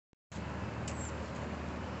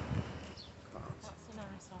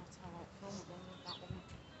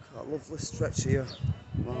That lovely stretch here.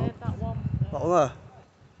 Wow. Yeah, that one. That one there?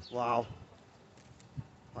 Wow.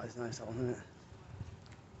 That is nice, that one, isn't it?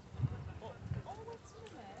 Oh, wait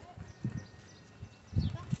a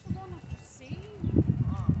minute. That's the one I've just seen.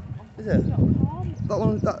 Is it? .com. That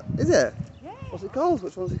one, that, is it? Yeah. What's it called?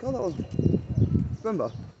 Which one's it called, that one?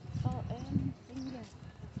 Remember? Oh, finger.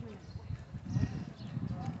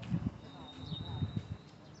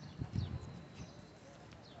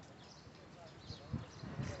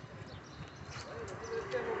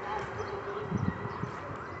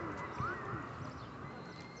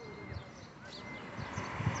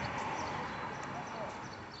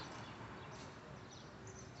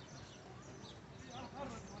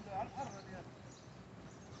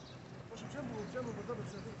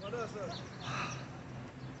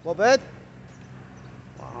 What bed?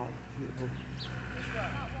 Wow, beautiful.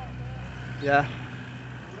 Yeah.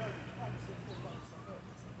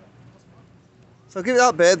 So give it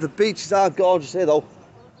that bed. The beaches are gorgeous here though.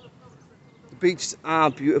 The beaches are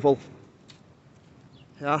beautiful.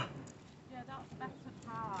 Yeah. Yeah, that's the better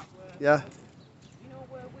part. Yeah. You know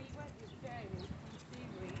where we went the other day with some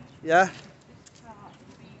seaweed? Yeah. This part of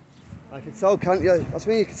the beach. I can tell, can't you? That's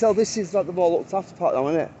when you can tell this is like the more looked after part now,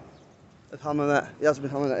 isn't it? Of hammermet. It has been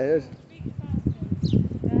hammermet here.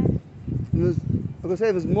 And there's, I'm gonna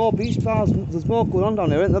say there's more beach bars, there's more going on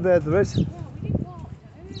down here, isn't there, babe? There is. Yeah, we didn't walk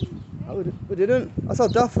down. Oh, we didn't. That's how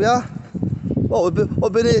daft we are. Well,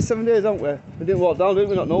 we've been here 7 days, haven't we? We didn't walk down, did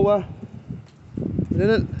we? Not nowhere. We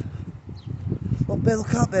didn't. Oh, babe, look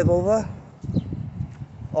at that, babe, over there.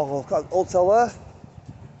 Oh, look at that hotel there.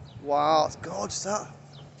 Wow, it's gorgeous, that.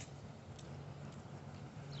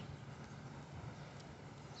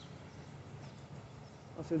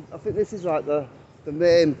 I think this is like the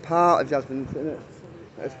main part of Yasmine, isn't it?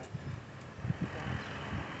 Look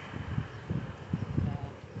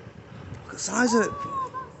at the size of it. Oh,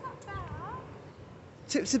 that's not bad.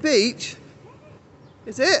 Tipsy Beach?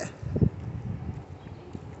 Is it?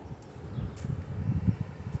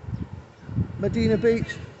 Medina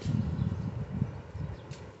Beach.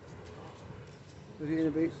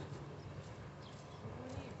 Medina Beach.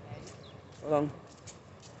 Hold on.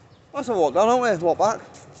 That's a walk down, aren't we? Walk back.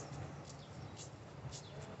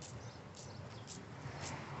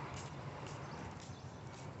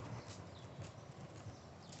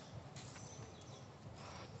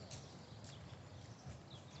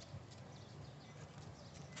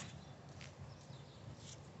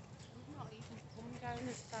 We've not even come down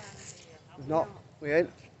as far as here, have We've we not. We ain't.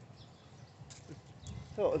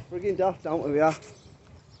 Sort of frigging daft, don't we? We are.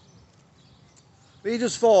 We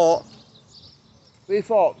just thought. We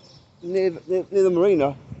thought near the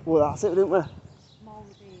marina. Well, that's it, didn't we?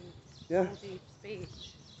 Maldives. Yeah. Maldives Beach.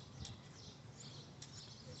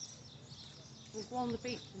 We'll go on the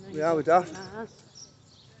beach and then We are, go we're to daft. Mars.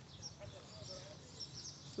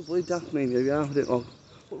 I believe daft mean you, yeah, we didn't know.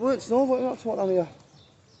 But we weren't snow, weren't we? That's what down here.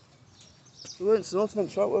 We weren't snow to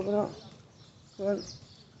make trout, were we not? We weren't.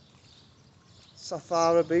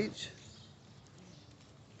 Safari Beach.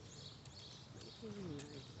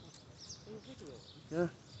 Yeah.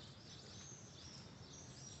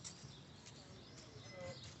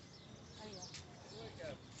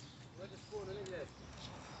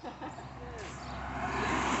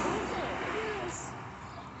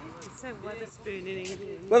 It's a Weatherspoon in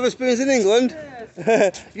England. Weatherspoons in England?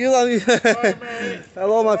 Yes. You love me.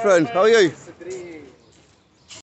 Hello, my friend. How are you?